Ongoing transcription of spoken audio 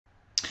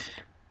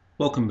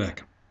Welcome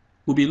back.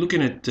 We'll be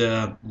looking at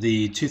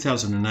the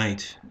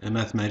 2008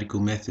 Mathematical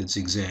Methods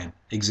exam,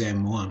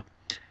 Exam 1.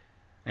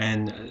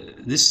 And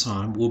this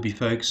time we'll be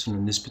focusing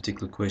on this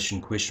particular question,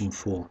 question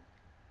 4.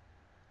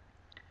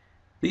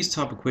 These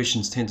type of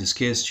questions tend to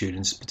scare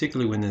students,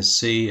 particularly when they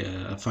see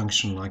a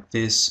function like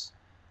this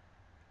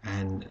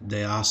and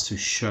they're asked to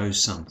show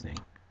something.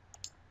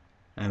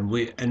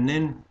 And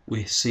then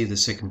we see the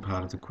second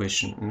part of the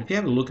question. And if you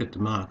have a look at the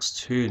marks,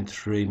 2 and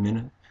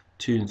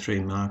 3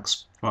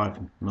 marks, 5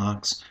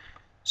 marks.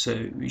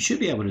 So you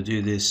should be able to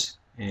do this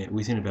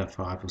within about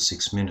 5 or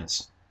 6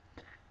 minutes.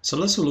 So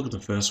let's have a look at the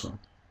first one.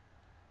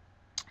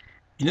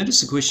 You notice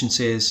the question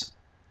says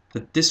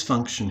that this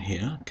function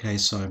here, k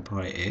sine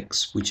pi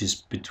x, which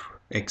is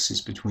x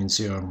is between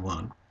 0 and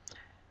 1,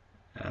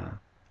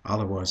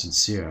 otherwise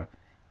it's 0,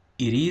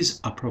 it is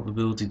a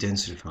probability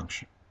density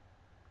function.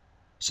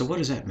 So what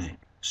does that mean?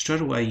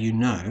 Straight away you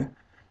know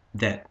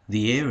that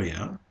the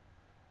area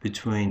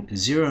between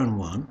 0 and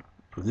 1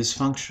 of this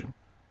function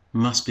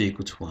must be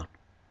equal to 1.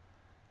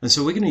 And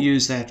so we're going to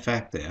use that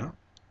fact there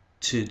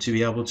to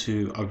be able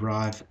to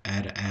arrive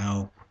at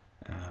our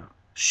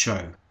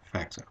show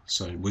factor.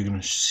 So we're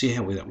going to see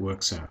how that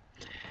works out.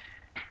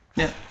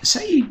 Now,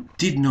 say you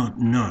did not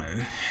know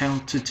how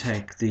to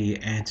take the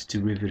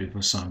antiderivative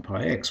of sine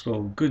pi x.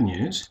 Well, good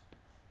news,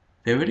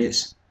 there it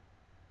is.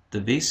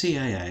 The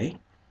VCAA,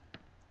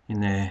 in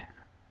their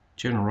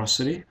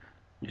generosity,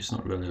 it's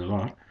not really a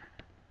lot,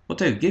 what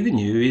they've given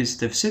you is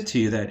they've said to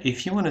you that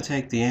if you want to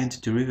take the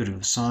antiderivative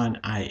of sine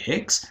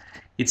ax,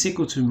 it's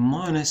equal to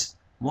minus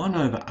 1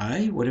 over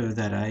a, whatever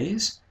that a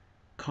is,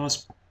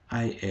 cos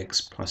ax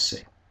plus c.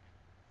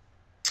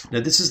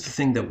 Now this is the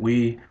thing that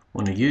we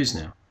want to use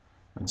now.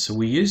 And so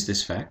we use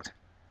this fact.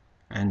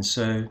 And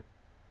so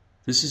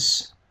this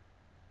is,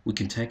 we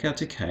can take out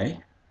to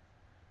k,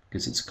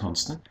 because it's a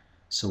constant.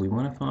 So we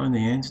want to find the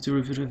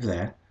antiderivative of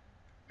that.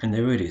 And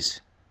there it is.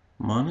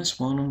 Minus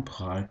 1 on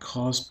pi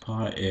cos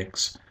pi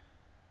x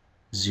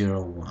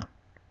 0, 1.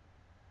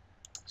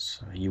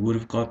 So you would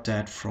have got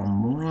that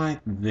from right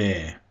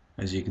there,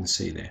 as you can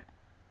see there.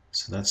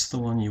 So that's the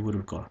one you would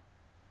have got.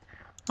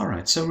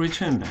 Alright, so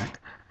return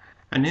back.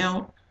 And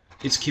now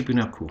it's keeping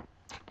our cool.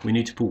 We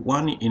need to put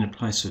 1 in a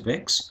place of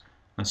x.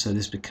 And so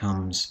this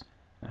becomes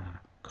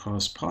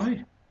cos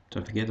pi.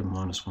 Don't forget the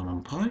minus 1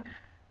 on pi.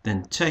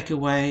 Then take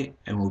away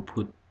and we'll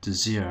put the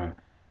 0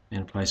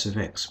 in a place of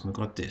x. We've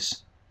got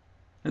this.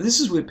 Now this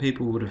is where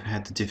people would have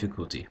had the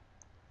difficulty.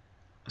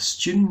 A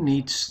student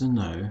needs to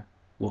know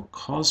what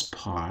cos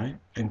pi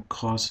and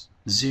cos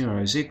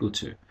 0 is equal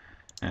to.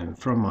 And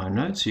from my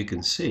notes you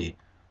can see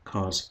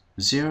cos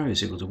 0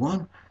 is equal to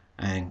 1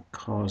 and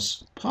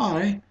cos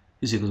pi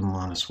is equal to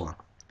minus 1.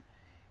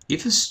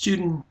 If a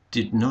student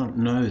did not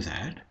know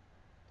that,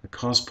 the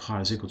cos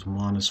pi is equal to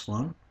minus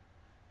 1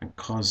 and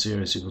cos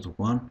 0 is equal to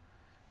 1,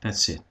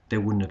 that's it. They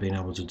wouldn't have been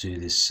able to do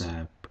this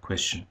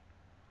question.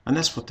 And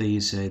that's what the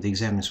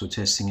examiners were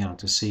testing out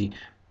to see,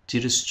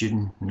 did a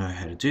student know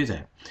how to do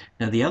that?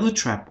 Now the other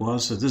trap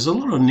was that there's a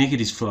lot of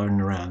negatives floating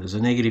around. There's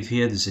a negative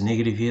here, there's a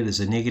negative here, there's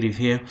a negative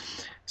here.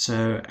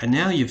 So, and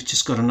now you've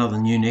just got another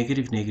new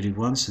negative, negative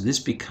 1. So this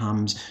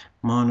becomes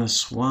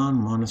minus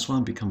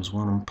 1 becomes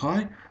 1 on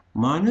pi,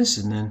 minus,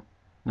 and then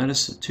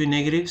notice the two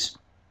negatives.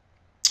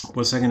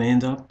 What's that going to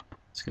end up?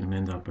 It's going to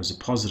end up as a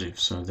positive.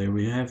 So there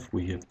we have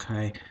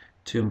k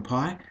 2 on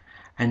pi.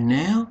 And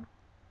now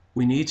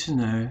we need to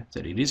know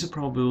that it is a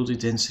probability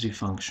density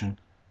function.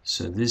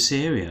 So this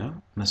area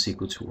must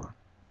equal to 1.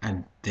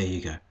 And there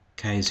you go.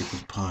 K is equal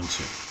to pi and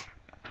 2.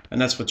 And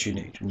that's what you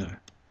need to know.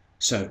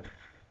 So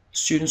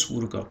students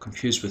would have got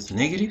confused with the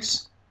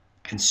negatives,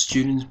 and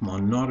students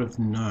might not have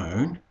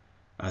known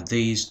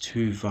these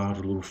two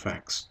vital little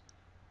facts.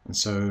 And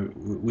so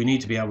we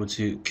need to be able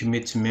to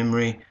commit to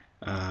memory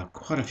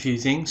quite a few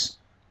things,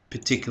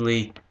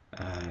 particularly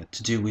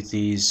to do with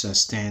these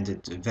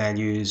standard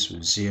values,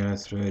 0,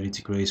 30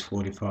 degrees,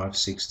 45,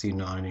 60,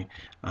 90,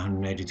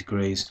 180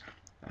 degrees.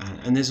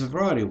 And there's a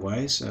variety of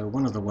ways.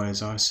 One of the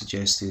ways I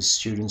suggest is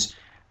students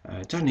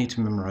don't need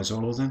to memorize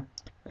all of them.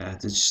 They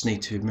just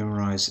need to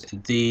memorize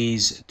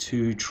these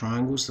two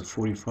triangles, the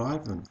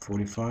 45 and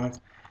 45,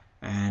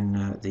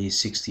 and the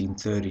 60 and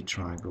 30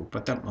 triangle.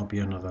 But that might be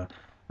another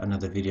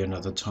video,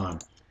 another time.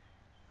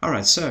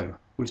 Alright, so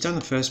we've done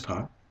the first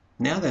part.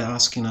 Now they're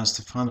asking us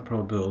to find the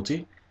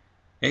probability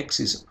x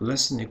is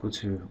less than or equal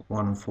to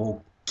 1 and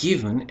 4,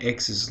 given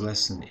x is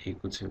less than or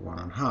equal to 1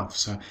 and a half.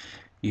 So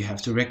you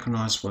have to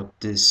recognize what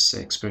this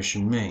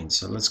expression means.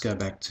 So let's go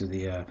back to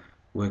the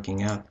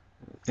working out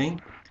thing.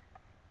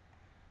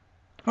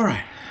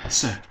 Alright,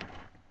 so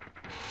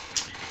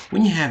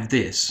when you have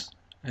this,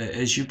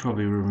 as you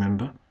probably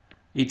remember,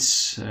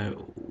 it's a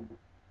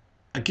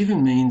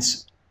given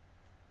means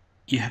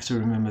you have to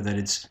remember that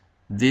it's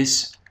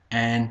this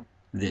and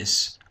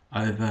this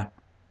over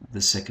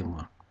the second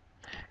one.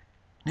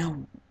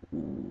 Now,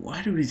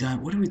 what have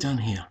we done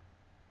here?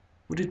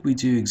 What did we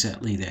do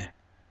exactly there?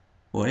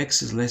 Well,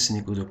 x is less than or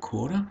equal to a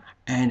quarter,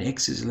 and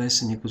x is less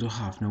than or equal to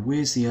half. Now,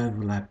 where's the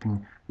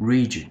overlapping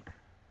region?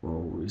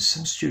 Well,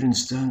 some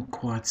students don't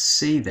quite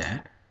see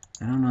that,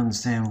 they don't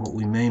understand what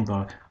we mean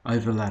by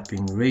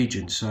overlapping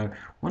regions. So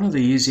one of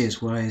the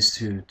easiest ways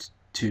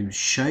to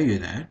show you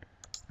that,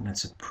 and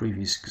that's a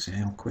previous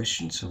exam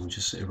question, so we'll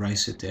just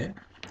erase it there,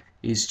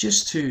 is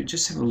just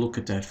have a look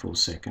at that for a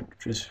second,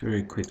 just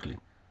very quickly.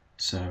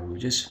 So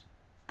we'll just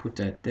put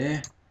that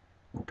there.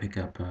 We'll pick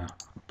up a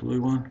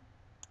blue one,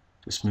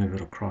 just move it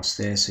across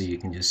there so you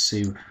can just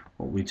see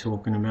what we're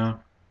talking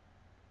about.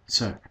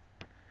 So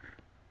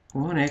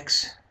we want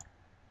x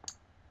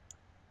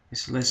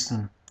is less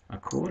than a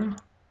quarter,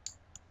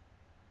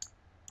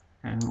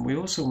 and we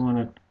also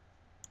wanted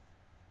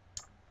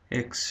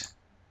x,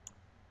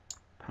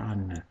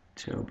 pardon the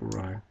terrible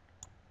row,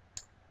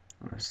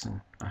 less than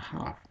a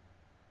half.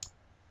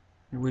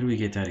 And where do we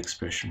get that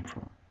expression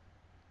from?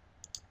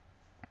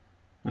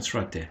 That's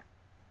right there.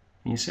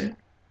 Can you see it?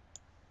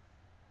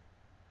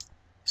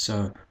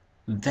 So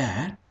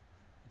that,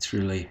 it's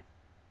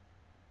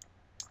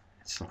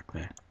like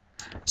that.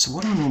 So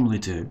what I normally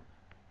do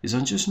is I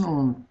just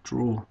normally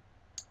draw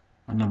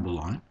a number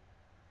line,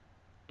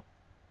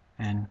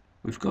 and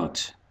we've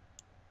got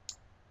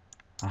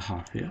a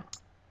half here,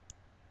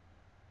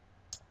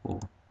 or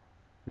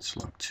it's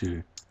like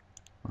 2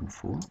 on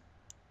 4.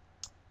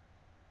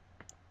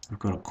 We've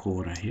got a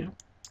quarter here.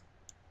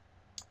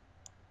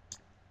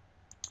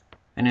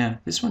 And now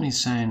this one is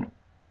saying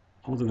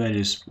all the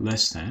values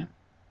less than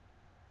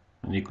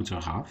and equal to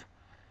a half.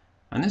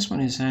 And this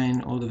one is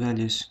saying all the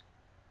values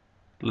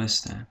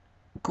less than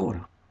a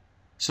quarter.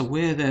 So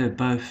where they're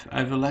both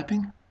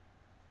overlapping?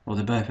 Well,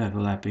 they're both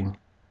overlapping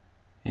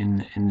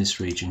in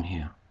this region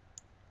here,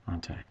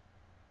 aren't they?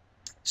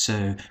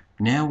 So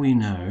now we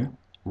know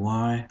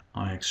why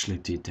I actually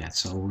did that.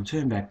 So we'll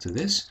return back to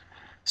this.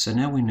 So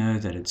now we know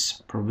that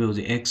it's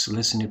probability x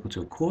less than or equal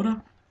to a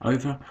quarter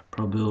over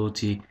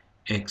probability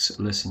x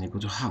less than or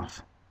equal to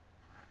half.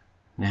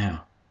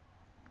 Now,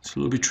 it's a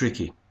little bit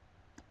tricky.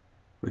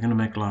 We're going to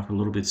make life a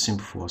little bit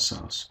simple for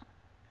ourselves.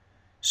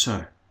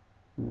 So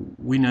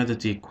we know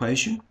that the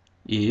equation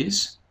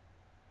is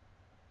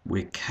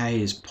where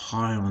k is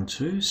pi on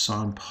 2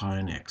 sine pi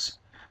on x.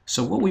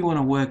 So what we want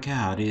to work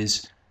out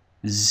is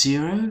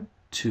 0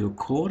 to a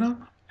quarter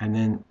and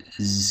then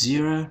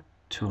 0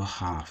 to a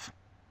half,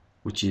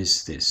 which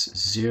is this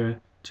 0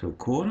 to a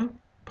quarter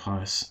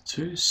pi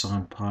 2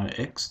 sine pi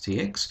x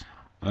dx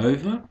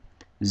over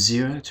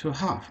 0 to a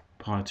half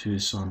pi 2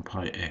 sine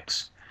pi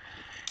x.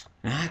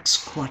 Now that's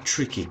quite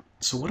tricky.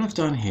 So what I've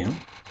done here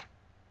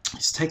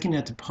is taken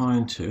out the pi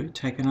and 2,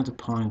 taken out the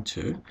pi and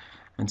 2,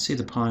 and see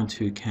the pi and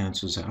 2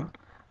 cancels out.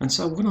 And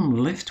so what I'm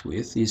left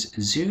with is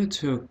 0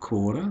 to a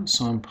quarter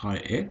sine pi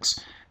x,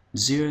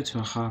 0 to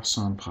a half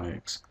sine pi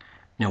x.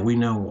 Now we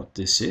know what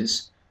this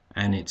is,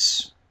 and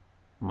it's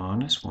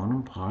minus 1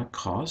 on pi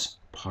cos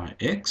pi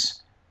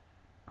x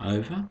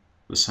over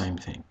the same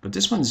thing. But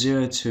this one's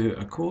 0 to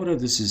a quarter,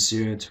 this is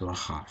 0 to a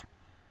half.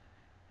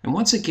 And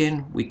once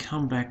again, we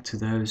come back to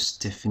those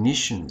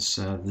definitions,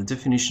 the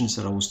definitions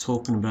that I was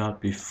talking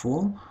about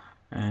before.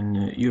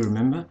 And you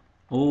remember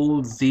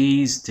all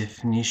these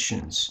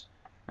definitions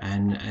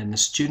and the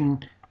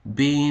student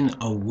being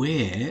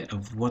aware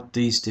of what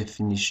these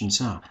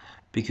definitions are,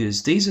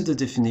 because these are the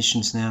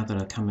definitions now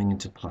that are coming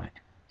into play.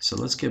 So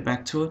let's get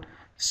back to it.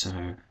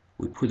 So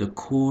we put a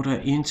quarter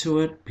into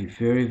it, be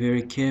very,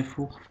 very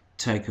careful,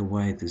 take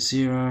away the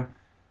 0,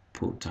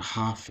 put the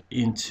half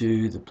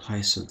into the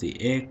place of the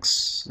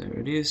x, there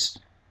it is,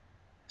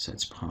 so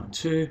it's pi on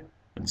 2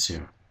 and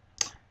 0.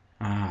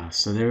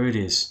 So there it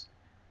is.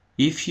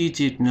 If you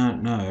did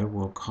not know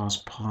what cos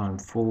pi on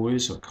 4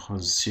 is, or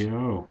cos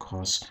 0, or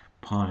cos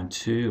pi on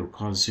 2, or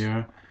cos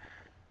 0,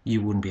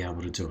 you wouldn't be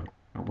able to do it.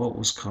 Now, what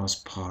was cos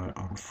pi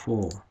on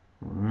 4?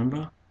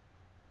 Remember?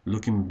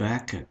 Looking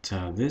back at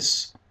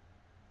this,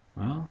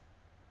 well,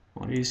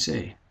 what do you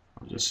see?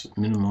 I'll just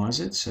minimize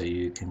it so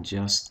you can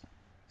just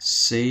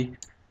see.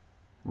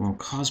 Well,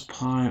 cos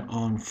pi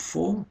on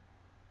 4,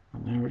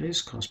 and there it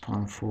is, cos pi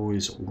on 4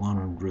 is 1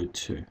 on root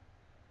 2.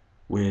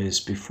 Whereas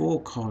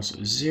before cos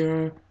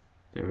 0,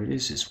 there it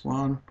is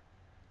 1,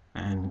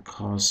 and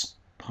cos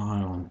pi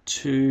on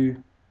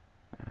 2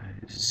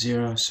 is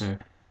 0. So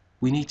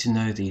we need to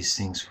know these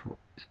things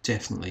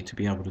definitely to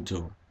be able to do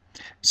them.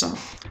 So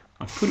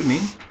I've put them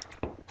in,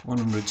 1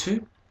 on root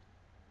 2,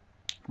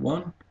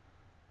 1,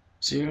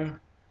 0,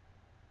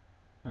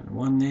 and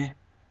 1 there.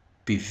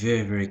 Be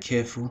very, very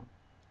careful.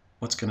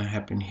 What's going to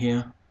happen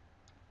here?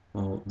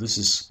 Well, this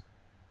is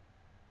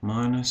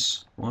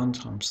minus 1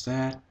 times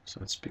that,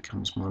 so it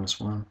becomes minus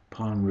 1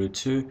 pi on root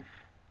 2.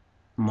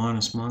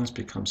 Minus minus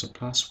becomes a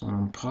plus 1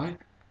 on pi,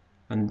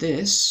 and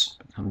this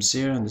becomes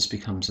 0, and this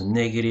becomes a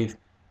negative,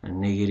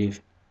 and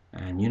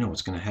you know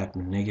what's going to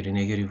happen, negative,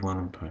 negative 1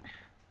 on pi.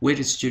 Where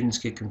did students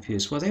get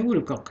confused? Well, they would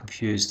have got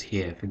confused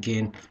here,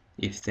 again,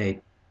 if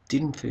they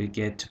didn't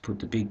forget to put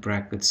the big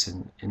brackets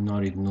and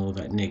not ignore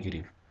that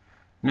negative.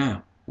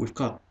 Now, we've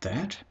got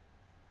that.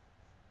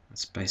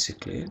 That's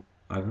basically it,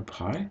 over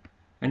pi.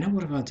 And now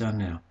what have I done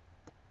now?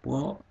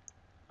 Well,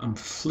 I'm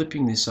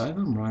flipping this over,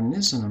 I'm writing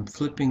this, and I'm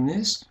flipping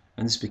this,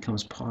 and this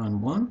becomes pi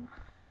on 1,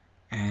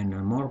 and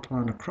I'm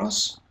multiplying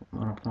across,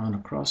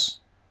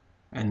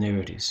 and there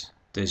it is.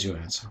 There's your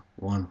answer,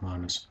 1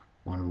 minus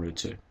 1 root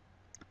 2.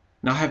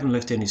 Now I haven't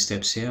left any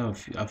steps here.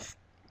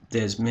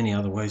 There's many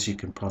other ways you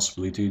can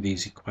possibly do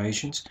these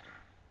equations,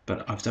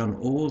 but I've done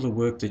all the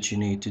work that you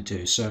need to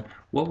do. So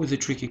what were the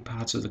tricky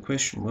parts of the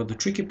question? Well, the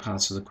tricky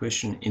parts of the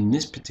question in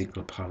this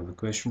particular part of the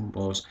question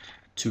was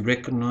to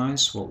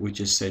recognize what we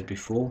just said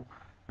before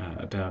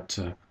about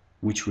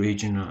which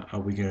region are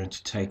we going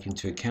to take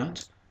into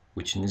account,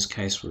 which in this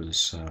case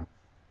was,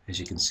 as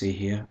you can see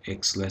here,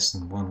 x less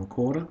than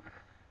 1/4.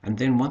 And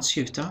then once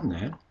you've done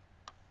that,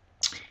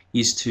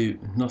 is to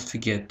not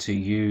forget to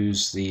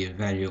use the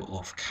value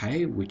of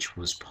k, which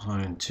was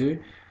pi and 2,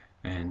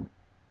 and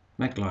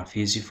make life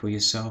easy for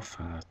yourself.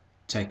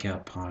 Take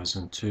out pi's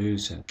and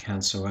 2's and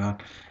cancel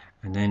out,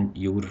 and then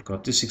you would have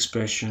got this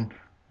expression.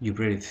 You're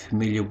really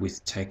familiar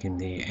with taking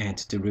the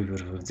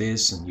antiderivative of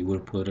this, and you would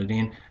have put it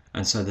in.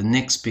 And so the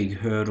next big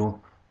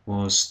hurdle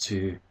was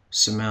to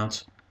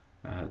surmount,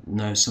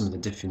 know some of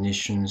the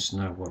definitions,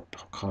 know what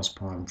cos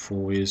pi and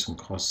 4 is, and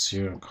cos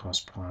 0 and cos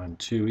pi and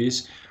 2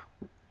 is.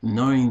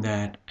 Knowing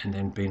that, and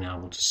then being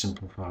able to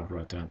simplify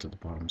right down to the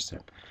bottom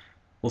step.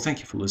 Well,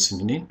 thank you for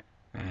listening in,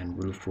 and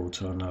we look forward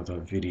to another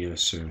video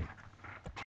soon.